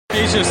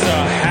He's just a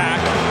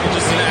hack.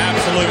 He's just an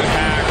absolute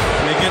hack.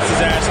 And he gets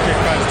his ass kicked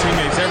by his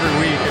teammates every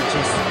week. It's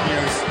just,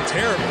 it's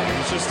terrible.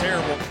 It's just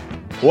terrible.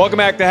 Welcome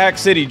back to Hack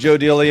City. Joe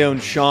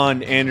DeLeone,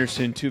 Sean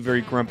Anderson, two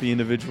very grumpy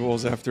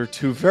individuals after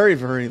two very,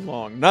 very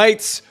long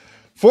nights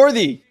for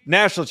the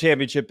national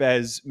championship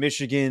as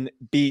Michigan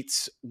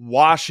beats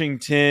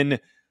Washington.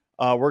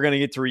 We're going to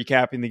get to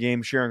recapping the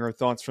game, sharing our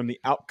thoughts from the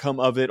outcome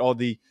of it, all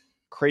the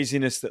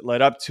craziness that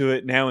led up to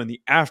it, now in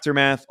the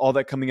aftermath, all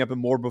that coming up and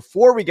more.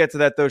 Before we get to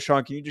that, though,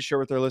 Sean, can you just share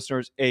with our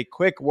listeners a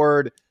quick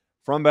word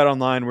from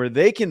BetOnline where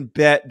they can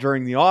bet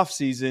during the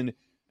offseason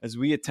as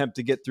we attempt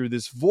to get through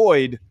this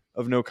void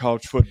of no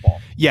college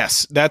football?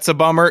 Yes, that's a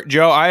bummer.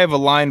 Joe, I have a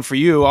line for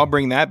you. I'll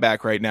bring that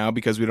back right now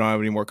because we don't have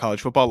any more college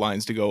football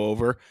lines to go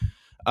over.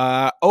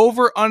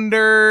 Over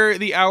under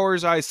the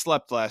hours I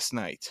slept last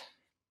night.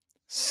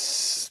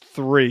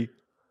 3.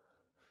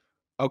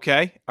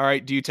 Okay. All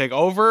right. Do you take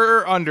over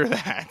or under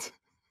that?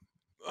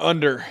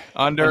 Under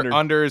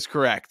is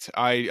correct.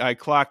 I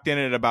clocked in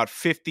at about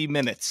 50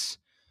 minutes,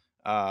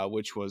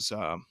 which was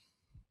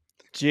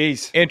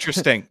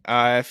interesting.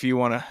 If you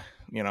want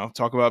to,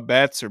 talk about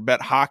bets or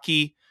bet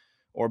hockey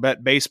or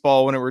bet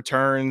baseball when it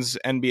returns,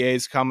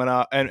 NBA's coming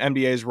up and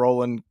NBA's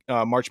rolling.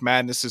 March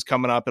Madness is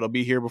coming up. It'll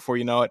be here before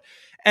you know it.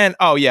 And,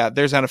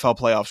 there's NFL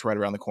playoffs right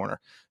around the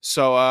corner.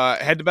 So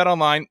head to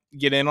BetOnline,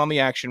 get in on the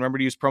action. Remember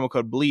to use promo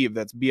code BLEAV,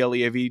 that's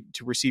BLEAV,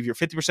 to receive your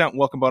 50%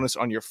 welcome bonus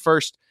on your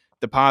first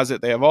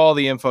deposit. They have all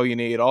the info you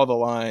need, all the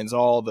lines,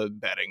 all the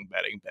betting,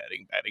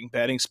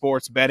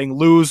 sports betting,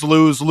 lose,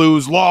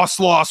 loss,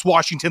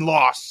 Washington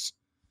loss.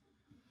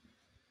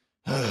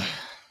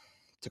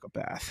 Took a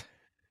bath.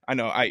 I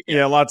know.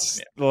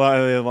 Lots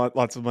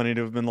of money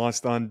to have been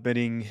lost on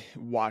betting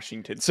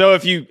Washington. So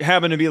if you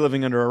happen to be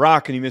living under a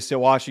rock and you missed it,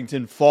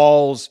 Washington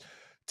falls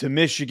to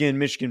Michigan.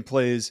 Michigan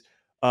plays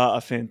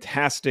a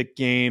fantastic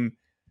game.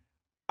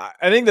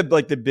 I think that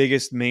the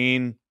biggest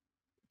main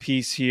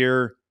piece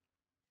here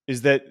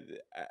is that,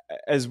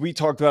 as we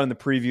talked about in the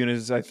preview, and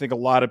as I think a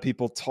lot of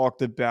people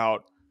talked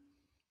about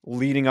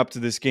leading up to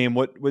this game,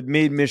 what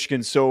made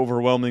Michigan so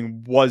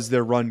overwhelming was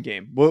their run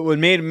game. What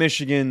made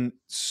Michigan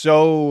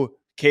so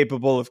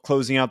capable of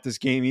closing out this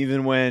game,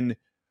 even when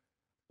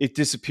it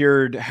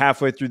disappeared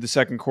halfway through the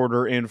second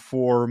quarter and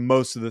for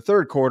most of the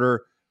third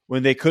quarter,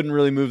 when they couldn't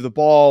really move the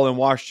ball and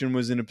Washington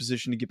was in a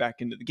position to get back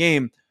into the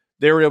game,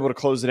 they were able to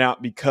close it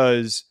out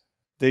because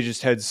they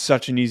just had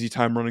such an easy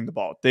time running the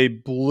ball. They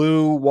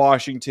blew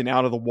Washington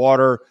out of the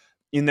water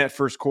in that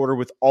first quarter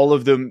with all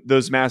of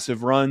those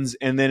massive runs.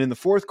 And then in the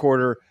fourth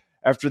quarter,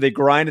 after they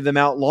grinded them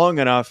out long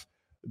enough,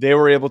 they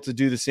were able to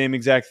do the same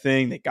exact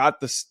thing. They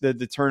got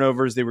the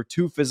turnovers. They were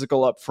too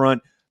physical up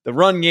front. The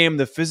run game,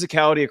 the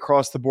physicality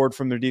across the board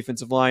from their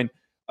defensive line,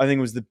 I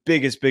think was the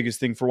biggest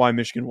thing for why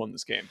Michigan won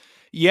this game.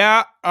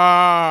 Yeah.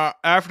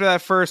 After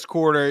that first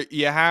quarter,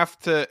 you have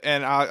to,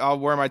 and I'll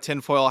wear my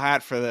tinfoil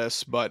hat for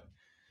this, but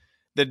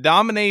the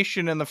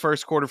domination in the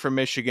first quarter for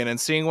Michigan and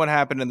seeing what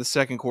happened in the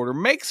second quarter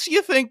makes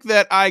you think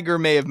that Iger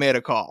may have made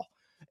a call.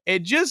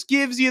 It just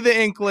gives you the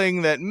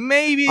inkling that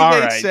maybe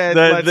said,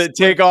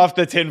 take off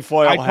the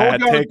tinfoil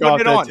hat. Take off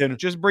the tin.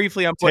 Just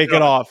briefly, I'm putting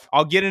it off.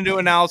 I'll get into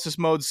analysis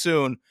mode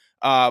soon.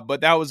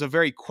 But that was a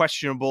very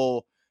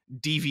questionable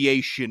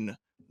deviation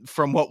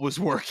from what was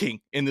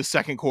working in the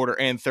second quarter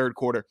and third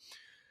quarter.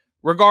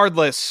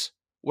 Regardless,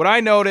 what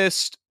I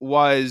noticed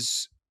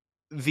was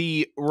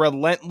the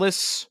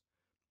relentless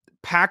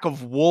pack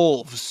of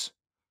wolves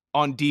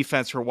on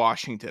defense for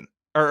Washington,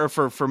 or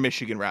for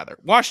Michigan, rather.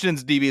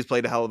 Washington's DBs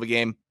played a hell of a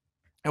game,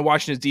 and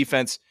Washington's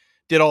defense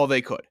did all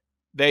they could.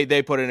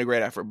 They put in a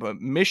great effort, but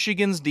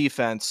Michigan's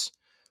defense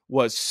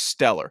was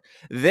stellar.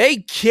 They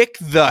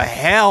kicked the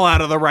hell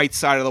out of the right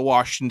side of the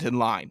Washington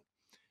line.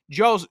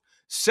 Joe's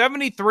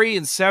 73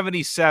 and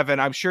 77,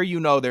 I'm sure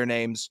you know their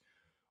names,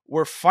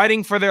 were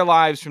fighting for their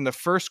lives from the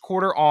first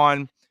quarter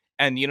on,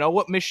 and you know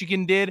what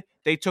Michigan did?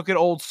 They took it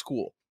old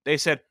school. They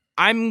said,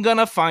 I'm going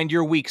to find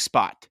your weak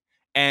spot.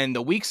 And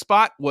the weak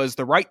spot was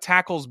the right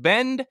tackle's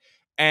bend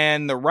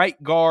and the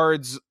right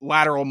guard's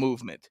lateral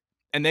movement.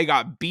 And they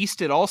got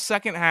beasted all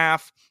second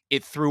half.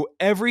 It threw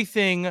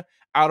everything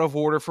out of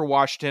order for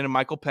Washington and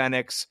Michael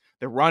Penix.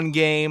 The run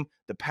game,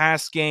 the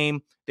pass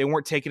game, they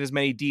weren't taking as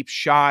many deep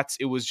shots.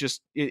 It was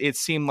just, it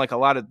seemed like a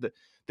lot of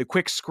the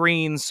quick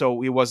screens,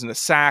 so it wasn't a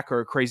sack or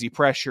a crazy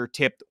pressure,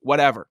 tipped,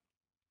 whatever.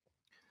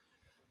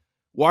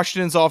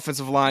 Washington's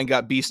offensive line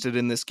got beasted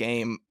in this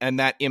game, and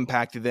that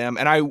impacted them.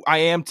 And I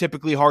am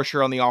typically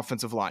harsher on the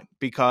offensive line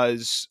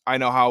because I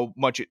know how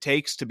much it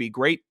takes to be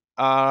great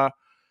at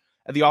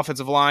the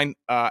offensive line,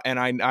 and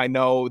I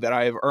know that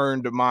I have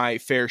earned my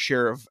fair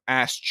share of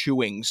ass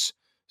chewings.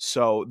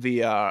 So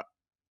the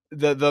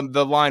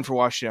line for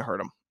Washington hurt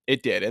them.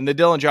 It did. And the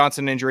Dylan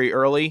Johnson injury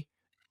early,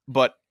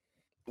 but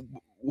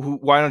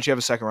why don't you have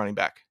a second running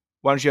back?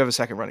 Why don't you have a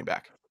second running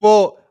back?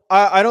 Well,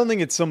 I don't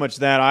think it's so much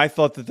that. I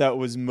thought that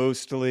was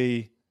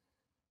mostly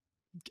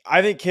 –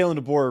 I think Kalen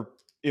DeBoer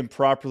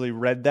improperly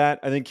read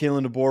that. I think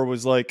Kalen DeBoer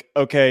was like,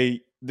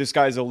 okay, this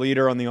guy's a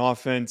leader on the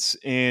offense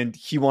and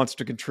he wants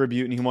to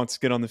contribute and he wants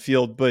to get on the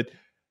field, but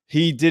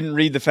he didn't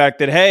read the fact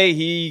that, hey,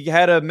 he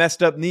had a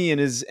messed up knee and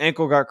his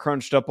ankle got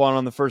crunched up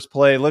on the first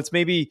play. Let's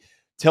maybe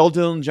tell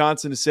DeLeone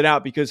Johnson to sit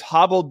out, because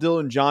hobbled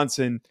DeLeone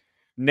Johnson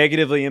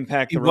negatively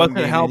impact He the run wasn't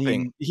game.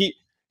 helping. And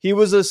he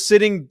was a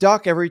sitting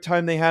duck every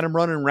time they had him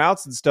running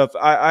routes and stuff.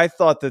 I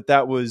thought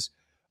that was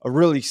a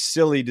really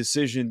silly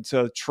decision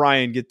to try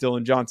and get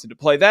DeLeone Johnson to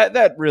play.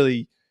 That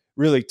really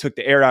took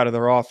the air out of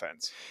their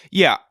offense.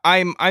 Yeah,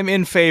 I'm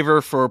in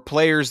favor for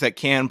players that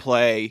can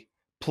play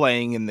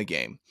playing in the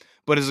game.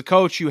 But as a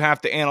coach, you have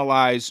to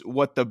analyze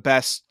what the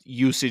best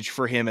usage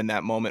for him in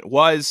that moment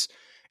was.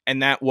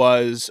 And that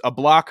was a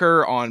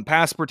blocker on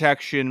pass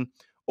protection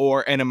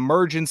or an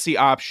emergency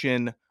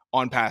option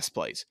on pass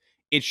plays.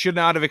 It should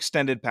not have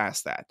extended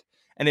past that.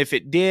 And if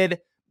it did,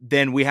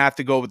 then we have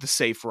to go with the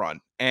safe run.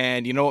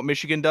 And you know what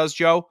Michigan does,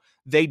 Joe?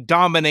 They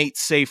dominate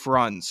safe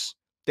runs.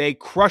 They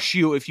crush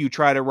you if you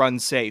try to run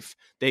safe.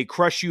 They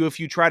crush you if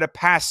you try to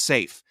pass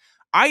safe.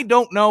 I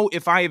don't know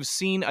if I have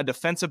seen a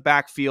defensive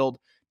backfield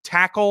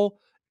tackle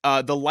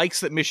the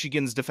likes that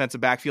Michigan's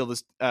defensive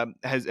backfield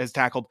has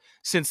tackled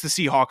since the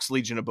Seahawks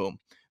Legion of Boom.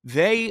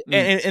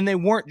 And they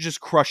weren't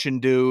just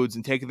crushing dudes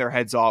and taking their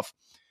heads off.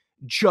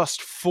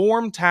 Just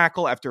form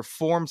tackle after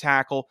form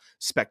tackle,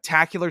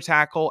 spectacular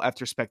tackle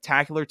after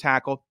spectacular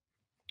tackle.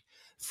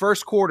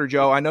 First quarter,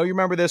 Joe, I know you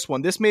remember this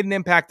one. This made an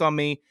impact on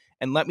me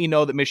and let me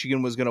know that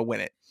Michigan was going to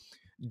win it.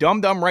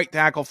 Dumb right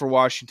tackle for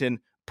Washington,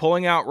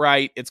 pulling out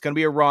right. It's going to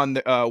be a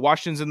run.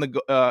 Washington's in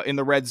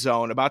the red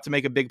zone, about to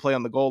make a big play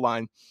on the goal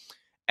line.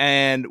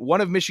 And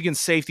one of Michigan's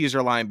safeties or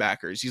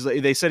linebackers,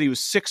 they said he was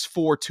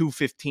 6'4",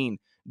 215,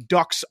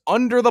 ducks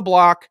under the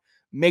block,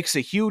 makes a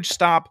huge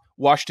stop.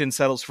 Washington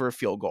settles for a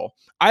field goal.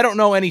 I don't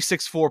know any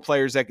 6'4"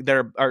 players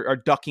that are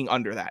ducking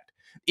under that.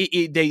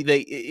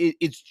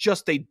 It's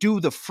just they do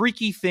the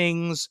freaky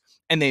things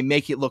and they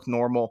make it look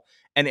normal.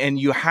 And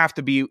you have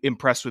to be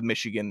impressed with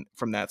Michigan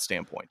from that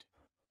standpoint.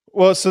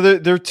 Well, so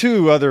there are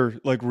two other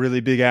like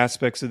really big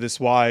aspects of this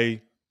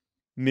why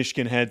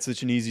Michigan had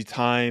such an easy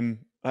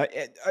time.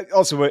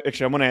 Also,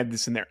 actually, I want to add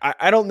this in there.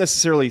 I don't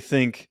necessarily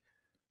think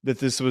that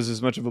this was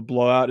as much of a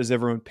blowout as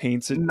everyone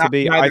paints it to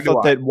be. I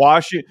thought that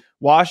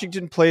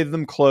Washington played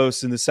them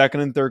close in the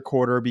second and third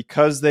quarter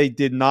because they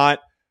did not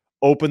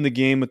open the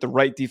game with the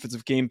right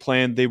defensive game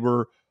plan. They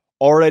were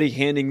already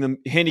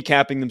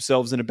handicapping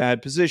themselves in a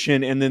bad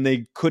position, and then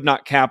they could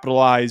not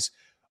capitalize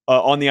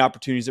on the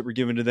opportunities that were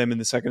given to them in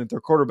the second and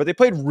third quarter. But they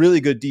played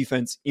really good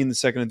defense in the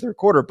second and third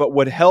quarter. But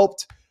what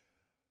helped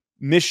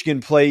Michigan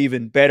play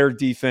even better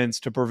defense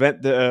to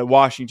prevent the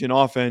Washington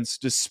offense,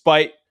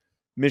 despite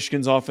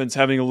Michigan's offense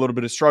having a little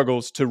bit of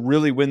struggles, to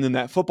really win them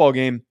that football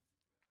game,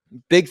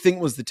 big thing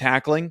was the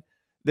tackling.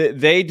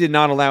 They did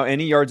not allow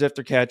any yards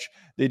after catch.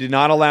 They did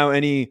not allow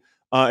any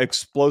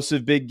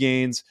explosive big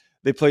gains.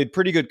 They played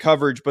pretty good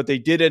coverage, but they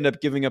did end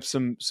up giving up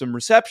some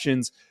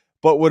receptions.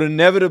 But what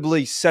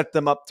inevitably set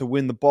them up to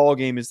win the ball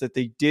game is that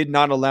they did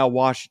not allow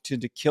Washington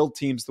to kill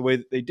teams the way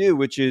that they do,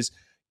 which is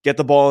get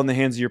the ball in the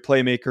hands of your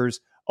playmakers,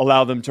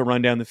 allow them to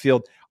run down the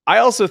field. I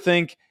also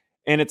think,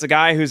 and it's a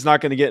guy who's not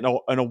going to get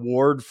an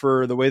award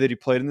for the way that he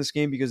played in this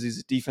game because he's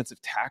a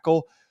defensive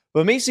tackle,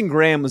 but Mason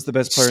Graham was the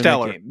best player in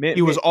that game.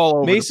 He was all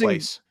over the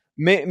place.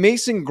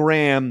 Mason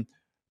Graham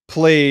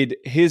played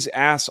his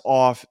ass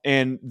off,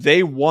 and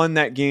they won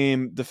that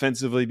game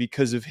defensively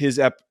because of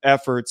his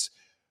efforts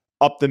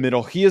up the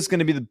middle. He is going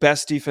to be the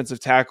best defensive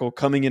tackle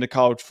coming into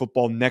college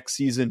football next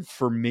season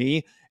for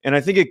me, and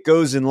I think it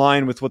goes in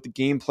line with what the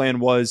game plan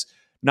was,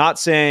 not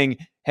saying,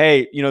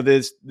 hey,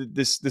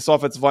 this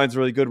offensive line is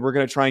really good, we're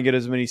going to try and get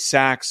as many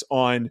sacks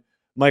on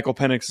Michael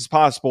Penix as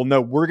possible.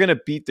 No, we're going to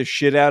beat the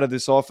shit out of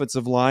this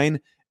offensive line,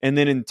 and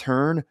then in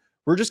turn,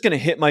 we're just going to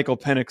hit Michael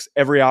Penix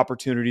every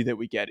opportunity that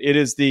we get. It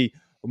is the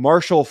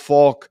Marshall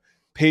Faulk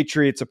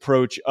Patriots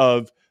approach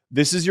of,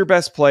 this is your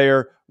best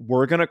player,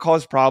 we're going to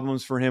cause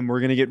problems for him,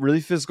 we're going to get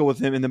really physical with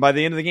him, and then by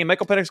the end of the game,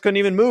 Michael Penix couldn't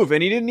even move,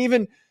 and he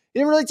didn't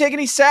really take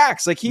any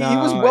sacks. Like he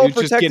was well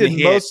protected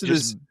most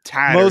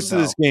of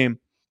this game.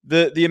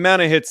 The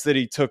amount of hits that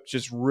he took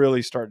just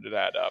really started to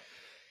add up.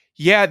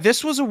 Yeah,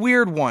 this was a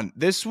weird one.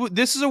 This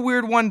is a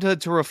weird one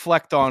to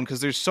reflect on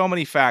because there's so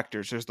many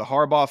factors. There's the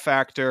Harbaugh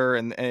factor,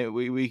 and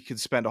we could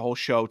spend a whole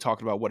show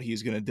talking about what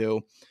he's going to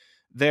do.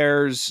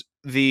 There's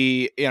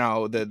the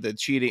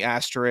cheating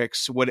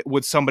asterisks. Would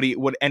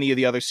any of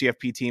the other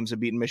CFP teams have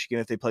beaten Michigan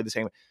if they played the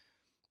same?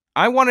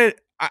 I wanted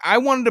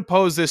to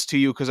pose this to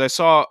you because I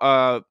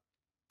saw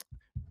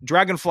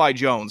Dragonfly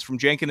Jones from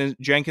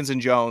Jenkins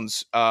and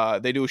Jones.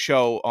 They do a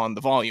show on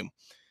the Volume.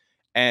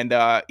 And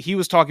he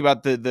was talking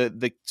about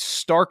the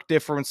stark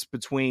difference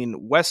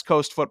between West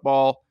Coast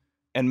football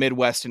and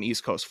Midwest and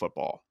East Coast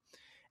football.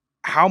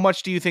 How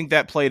much do you think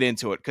that played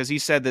into it? Because he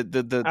said that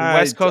the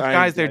West Coast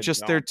guys, they're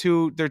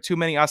too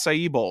many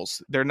acai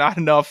bowls. They're not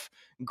enough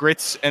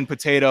grits and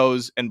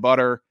potatoes and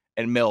butter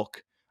and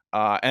milk.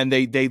 And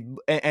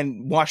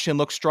and Washington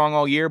looked strong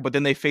all year, but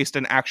then they faced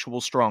an actual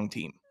strong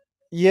team.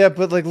 Yeah,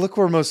 but look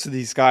where most of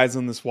these guys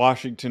on this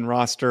Washington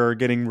roster are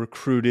getting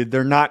recruited.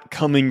 They're not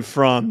coming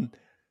from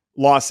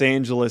Los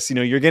Angeles.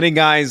 You're getting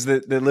guys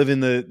that live in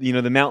the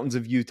the mountains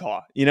of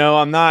Utah.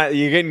 You're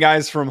getting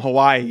guys from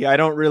Hawaii. I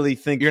don't really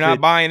think You're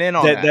not buying in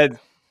on that.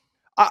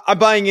 I'm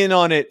buying in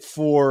on it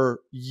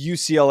for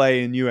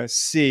UCLA and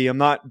USC. I'm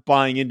not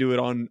buying into it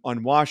on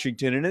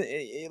Washington.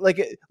 And look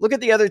at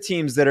the other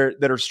teams that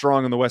are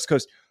strong on the West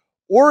Coast.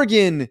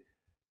 Oregon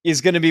is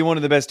going to be one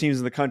of the best teams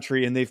in the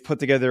country, and they've put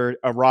together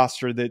a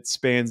roster that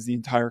spans the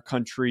entire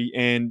country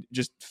and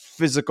just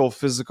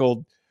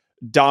physical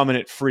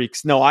dominant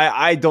freaks. No,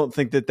 I don't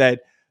think that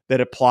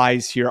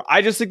applies here.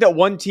 I just think that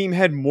one team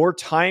had more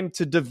time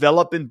to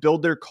develop and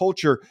build their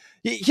culture.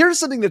 Here's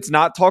something that's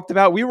not talked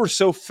about. We were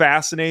so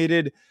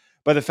fascinated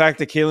by the fact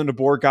that Kalen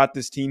DeBoer got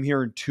this team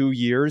here in 2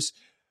 years.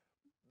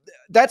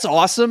 That's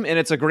awesome, and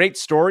it's a great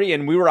story,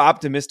 and we were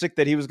optimistic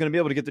that he was going to be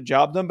able to get the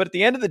job done. But at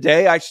the end of the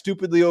day, I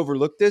stupidly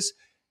overlooked this.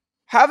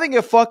 Having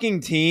a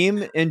fucking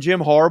team and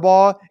Jim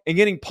Harbaugh and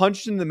getting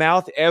punched in the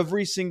mouth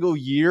every single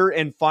year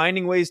and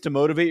finding ways to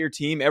motivate your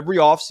team every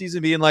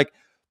offseason, being like,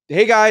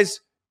 hey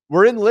guys,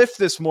 we're in lift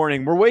this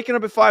morning. We're waking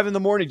up at 5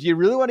 a.m. Do you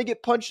really want to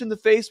get punched in the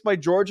face by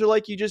Georgia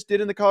like you just did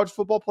in the college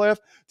football playoff?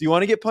 Do you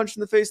want to get punched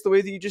in the face the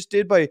way that you just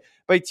did by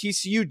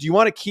TCU? Do you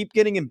want to keep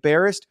getting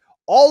embarrassed?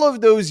 All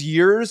of those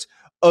years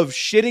of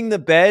shitting the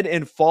bed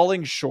and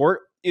falling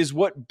short is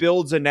what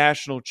builds a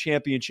national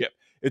championship.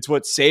 It's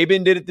what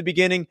Saban did at the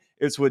beginning.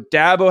 It's what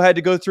Dabo had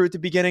to go through at the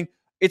beginning.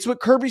 It's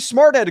what Kirby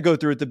Smart had to go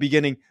through at the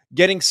beginning,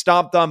 getting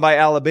stomped on by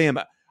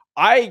Alabama.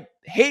 I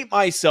hate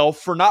myself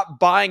for not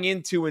buying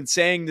into and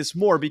saying this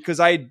more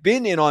because I had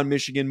been in on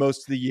Michigan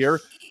most of the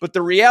year. But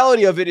the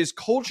reality of it is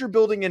culture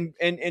building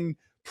and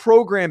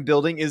program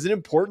building is an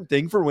important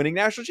thing for winning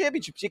national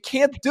championships. You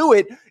can't do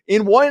it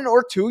in 1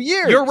 or 2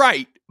 years. You're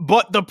right.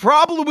 But the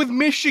problem with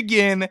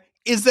Michigan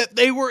is that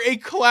they were a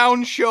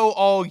clown show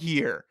all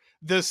year.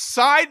 The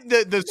circus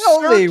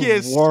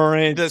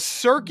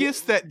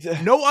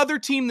that no other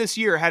team this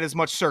year had as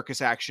much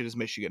circus action as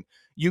Michigan.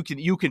 You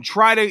can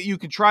try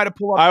to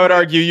pull up. I would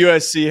argue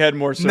USC had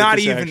more circus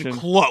action.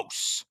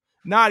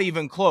 Not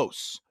even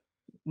close.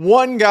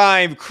 One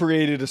guy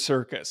created a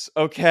circus.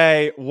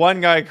 Okay,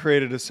 one guy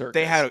created a circus.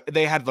 They had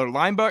their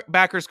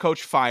linebackers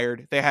coach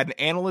fired. They had an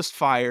analyst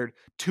fired.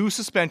 2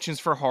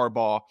 suspensions for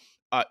Harbaugh.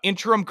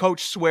 Interim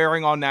coach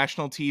swearing on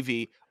national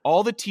TV.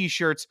 All the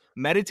t-shirts,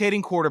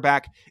 meditating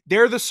quarterback.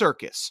 They're the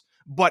circus.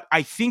 But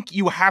I think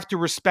you have to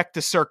respect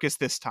the circus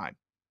this time.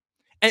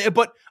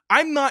 But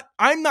I'm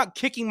not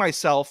kicking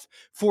myself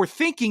for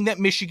thinking that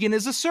Michigan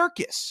is a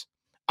circus.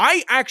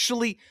 I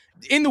actually,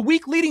 in the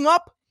week leading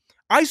up,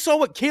 I saw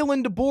what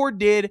Kalen DeBoer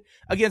did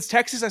against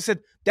Texas. I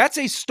said, that's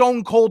a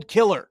stone cold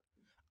killer.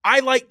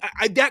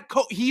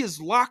 He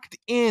is locked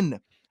in.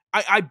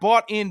 I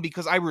bought in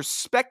because I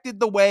respected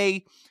the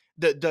way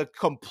the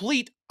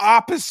complete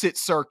opposite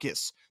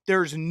circus.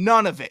 There's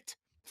none of it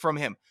from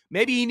him.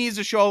 Maybe he needs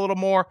to show a little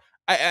more.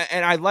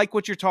 And I like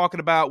what you're talking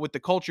about with the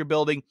culture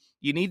building.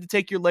 You need to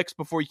take your licks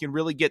before you can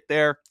really get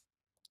there.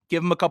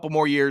 Give him a couple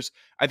more years.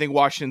 I think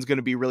Washington's going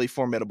to be really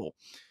formidable.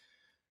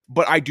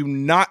 But I do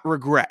not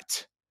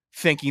regret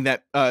thinking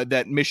that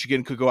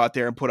Michigan could go out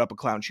there and put up a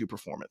clown shoe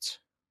performance.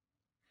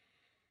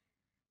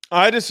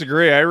 I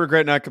disagree. I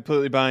regret not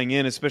completely buying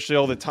in, especially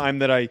all the time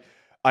that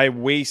I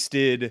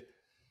wasted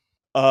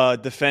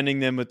defending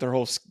them with their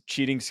whole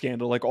cheating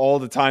scandal. Like all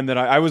the time that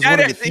I was one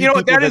of the few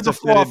people that is a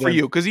flaw for them.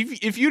 you, because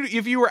if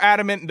you were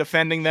adamant in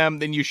defending them,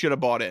 then you should have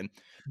bought in.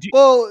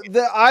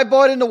 I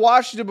bought into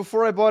Washington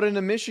before I bought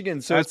into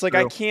Michigan, so it's like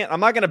true.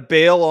 I'm not going to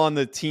bail on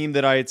the team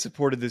that I had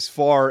supported this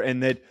far,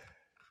 and that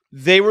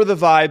they were the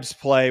vibes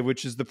play,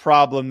 which is the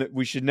problem, that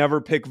we should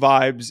never pick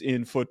vibes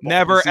in football.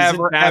 Never,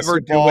 ever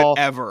do it,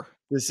 ever.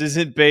 This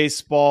isn't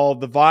baseball.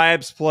 The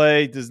vibes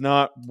play does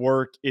not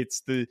work.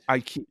 It's who are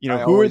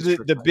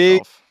the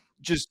big,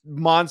 just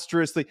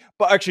monstrously.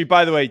 But actually,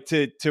 by the way,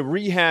 to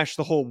rehash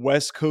the whole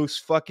West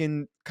Coast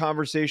fucking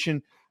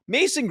conversation,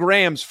 Mason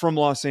Graham's from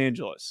Los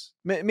Angeles.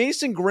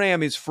 Mason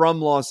Graham is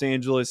from Los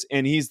Angeles,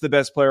 and he's the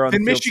best player on the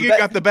field. And Michigan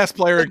got the best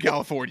player in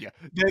California.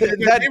 They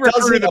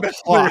recruited the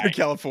best player in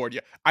California.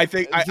 I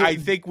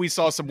think we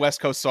saw some West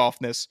Coast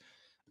softness.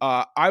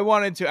 I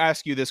wanted to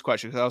ask you this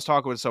question because I was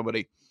talking with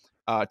somebody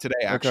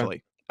today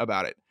actually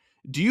about it.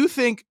 Do you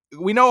think,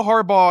 we know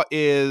Harbaugh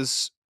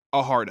is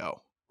a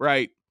hardo,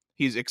 right?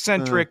 He's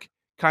eccentric,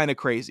 kind of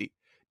crazy.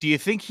 Do you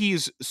think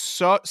he's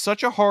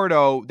such a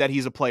hardo that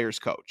he's a player's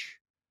coach?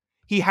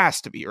 He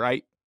has to be,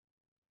 right?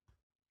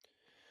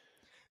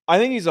 I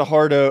think he's a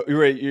hardo.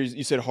 You're right.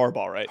 You said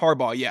Harbaugh, right?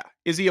 Harbaugh, yeah.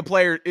 Is he a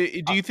player?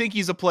 Do you think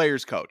he's a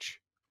player's coach?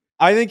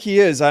 I think he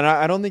is, and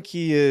I don't think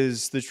he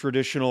is the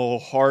traditional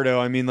hardo.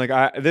 I mean,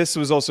 this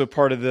was also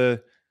part of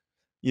the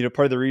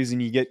reason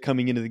you get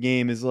coming into the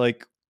game is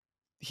like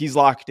he's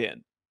locked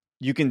in.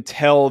 You can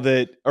tell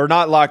that, or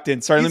not locked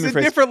in. Sorry, let me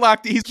phrase. Different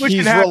locked. He's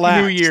pushing half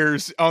New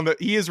Year's on the.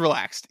 He is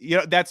relaxed.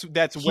 That's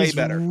way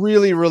better. He's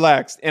really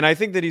relaxed, and I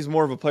think that he's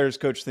more of a player's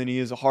coach than he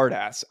is a hard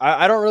ass.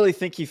 I don't really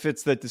think he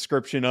fits that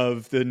description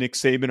of the Nick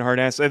Saban hard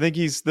ass. I think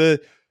he's he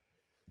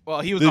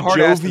was a hard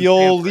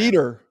jovial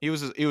leader. He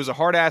was a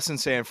hard ass in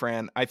San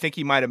Fran. I think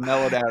he might have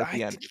mellowed out at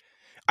the end.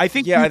 I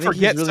think Yeah, you I think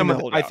he's forget really some of.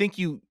 mellowed I out. think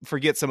you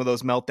forget some of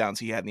those meltdowns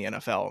he had in the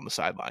NFL on the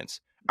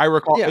sidelines. I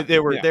recall Yeah, they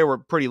yeah. were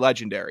pretty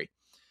legendary.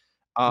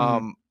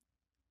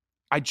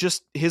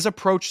 His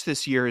approach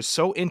this year is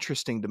so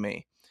interesting to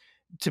me.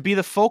 To be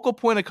the focal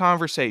point of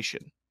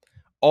conversation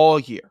all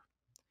year,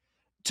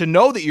 to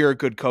know that you're a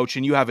good coach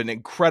and you have an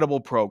incredible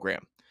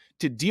program,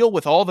 to deal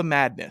with all the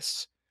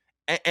madness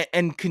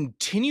and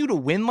continue to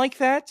win like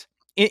that,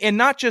 and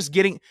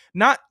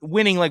not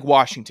winning like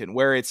Washington,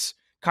 where it's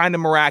kind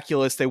of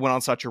miraculous they went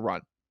on such a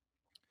run.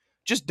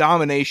 Just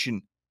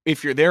domination,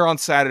 if you're there on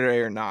Saturday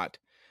or not.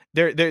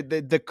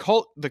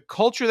 The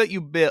culture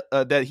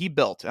that that he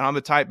built, and I'm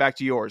gonna tie it back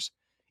to yours,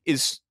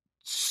 is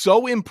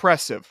so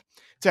impressive.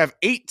 To have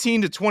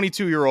 18 to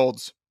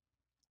 22-year-olds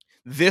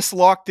this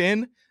locked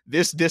in,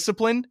 this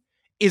disciplined,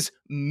 is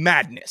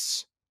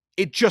madness.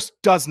 It just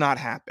does not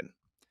happen.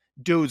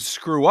 Dudes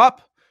screw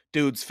up.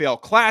 Dudes fail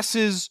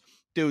classes.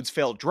 Dudes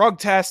fail drug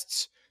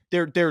tests.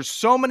 There's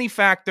so many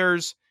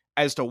factors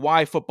as to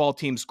why football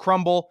teams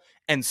crumble,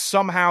 and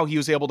somehow he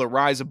was able to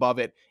rise above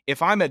it.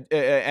 If I'm an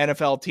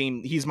NFL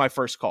team, he's my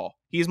first call.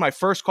 He's my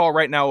first call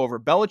right now over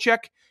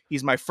Belichick.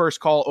 He's my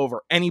first call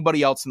over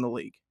anybody else in the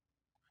league.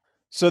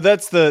 So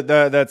that's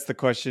the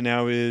question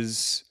now.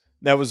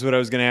 That was what I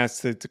was going to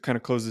ask to kind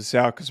of close this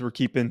out, because we're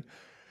keeping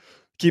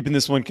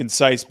this one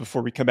concise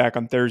before we come back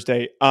on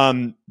Thursday.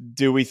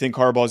 Do we think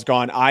Harbaugh's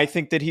gone? I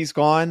think that he's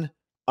gone.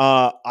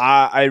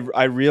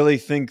 I really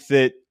think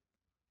that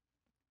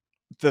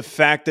the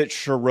fact that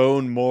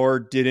Sharon Moore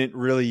didn't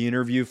really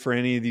interview for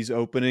any of these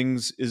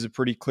openings is a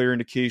pretty clear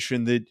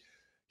indication that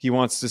he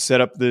wants to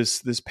set up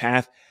this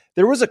path.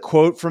 There was a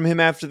quote from him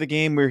after the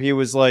game where he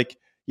was like,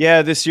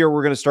 yeah, this year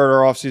we're going to start our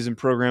offseason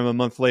program a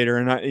month later.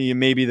 And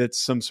maybe that's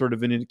some sort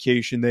of an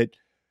indication that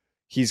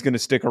he's going to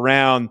stick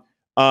around.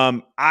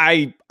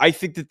 I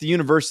think that the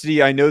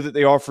university, I know that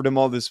they offered him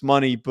all this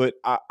money, but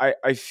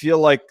I feel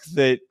like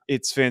that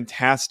it's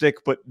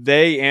fantastic, but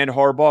they and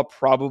Harbaugh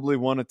probably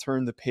want to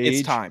turn the page.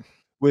 It's time.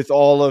 With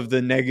all of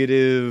the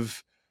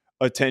negative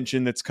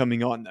attention that's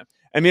coming on them.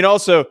 I mean,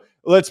 also,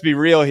 let's be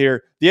real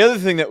here. The other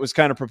thing that was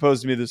kind of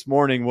proposed to me this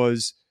morning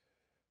was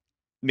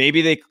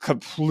maybe they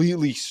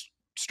completely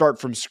start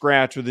from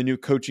scratch with a new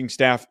coaching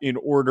staff in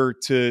order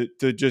to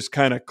just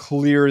kind of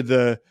clear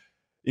the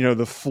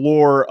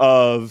floor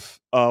of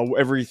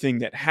everything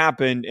that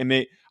happened.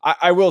 And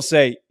I will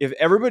say, if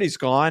everybody's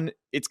gone,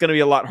 it's going to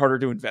be a lot harder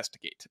to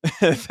investigate.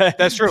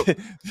 That's true.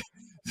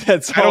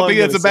 I don't think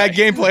that's a bad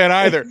game plan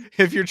either.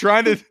 If you're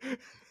trying to,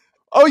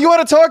 you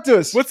want to talk to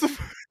us?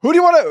 Who do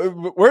you want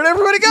to? Where'd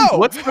everybody go?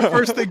 What's the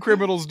first thing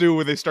criminals do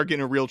when they start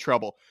getting in real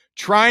trouble?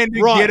 Trying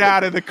to get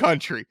out of the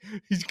country.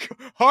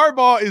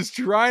 Harbaugh is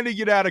trying to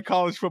get out of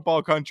college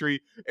football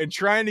country and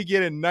trying to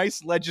get a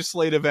nice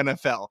legislative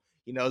NFL.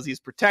 He knows he's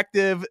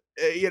protected.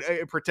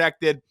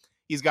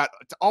 He's got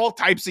all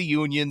types of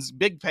unions,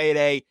 big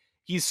payday.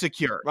 He's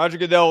secure. Roger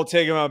Goodell will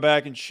take him out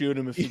back and shoot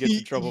him if he gets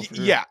in trouble for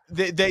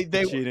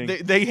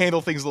they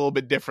handle things a little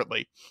bit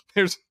differently.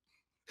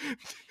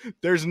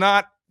 There's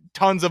not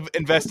tons of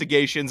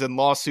investigations and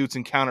lawsuits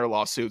and counter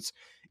lawsuits.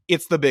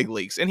 It's the big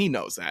leagues, and he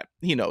knows that.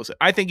 He knows it.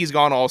 I think he's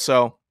gone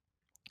also.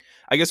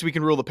 I guess we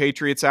can rule the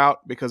Patriots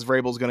out because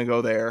Vrabel's going to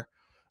go there.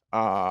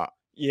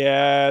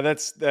 Yeah,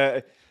 that's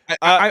that.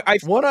 I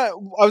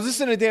was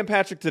listening to Dan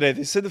Patrick today.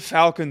 They said the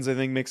Falcons, I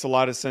think, makes a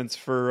lot of sense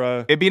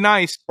for. It'd be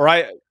nice,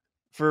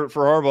 for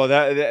Harbaugh.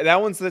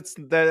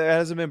 That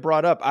hasn't been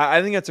brought up.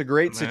 I think that's a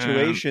great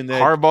situation.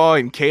 That Harbaugh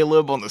and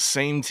Caleb on the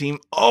same team.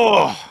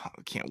 Oh,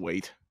 I can't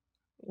wait.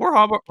 Or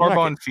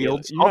Harbaugh and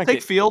Fields. I'll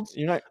take Fields.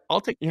 You're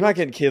not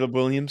getting Caleb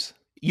Williams.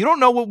 You don't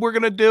know what we're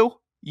gonna do.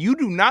 You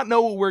do not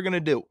know what we're gonna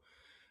do.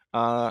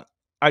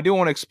 I do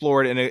want to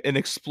explore it and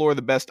explore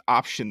the best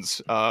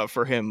options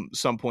for him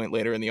some point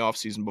later in the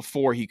offseason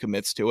before he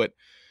commits to it.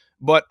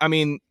 But, I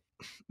mean,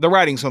 the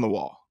writing's on the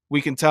wall.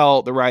 We can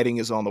tell the writing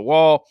is on the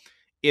wall.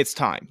 It's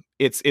time.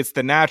 It's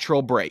the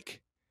natural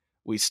break.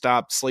 We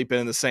stopped sleeping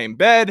in the same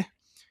bed.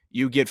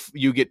 You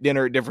get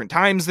dinner at different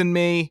times than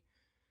me.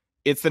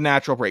 It's the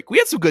natural break. We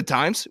had some good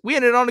times. We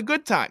ended on a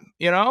good time.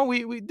 You know,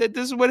 this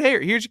is what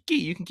here's your key.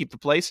 You can keep the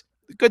place.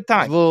 Good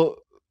time. Well,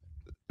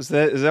 is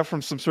that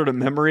from some sort of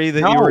memory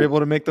that you were able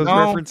to make those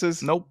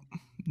references? Nope.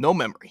 No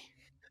memory.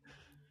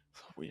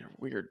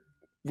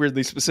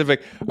 Weirdly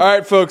specific. All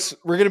right, folks,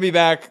 we're going to be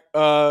back,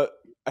 I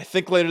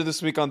think later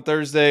this week on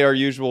Thursday, our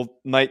usual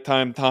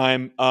nighttime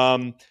time.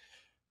 Enjoy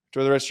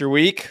the rest of your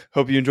week.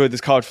 Hope you enjoyed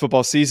this college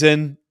football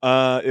season.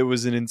 It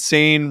was an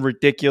insane,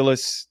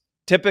 ridiculous,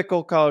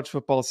 typical college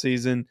football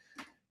season,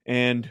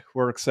 and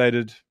we're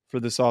excited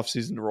for this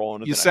offseason to roll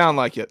into. You sound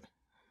like it.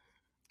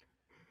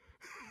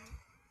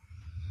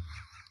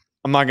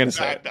 I'm not going to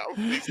say it. No,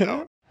 please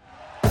don't.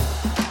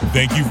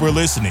 Thank you for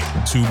listening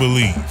to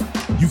Believe.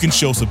 You can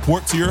show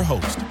support to your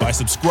host by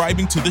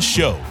subscribing to the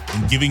show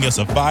and giving us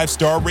a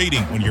 5-star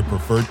rating on your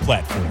preferred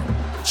platform.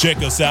 Check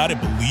us out at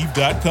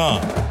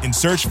Believe.com and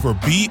search for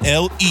BLEAV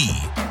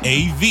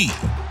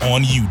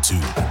on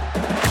YouTube.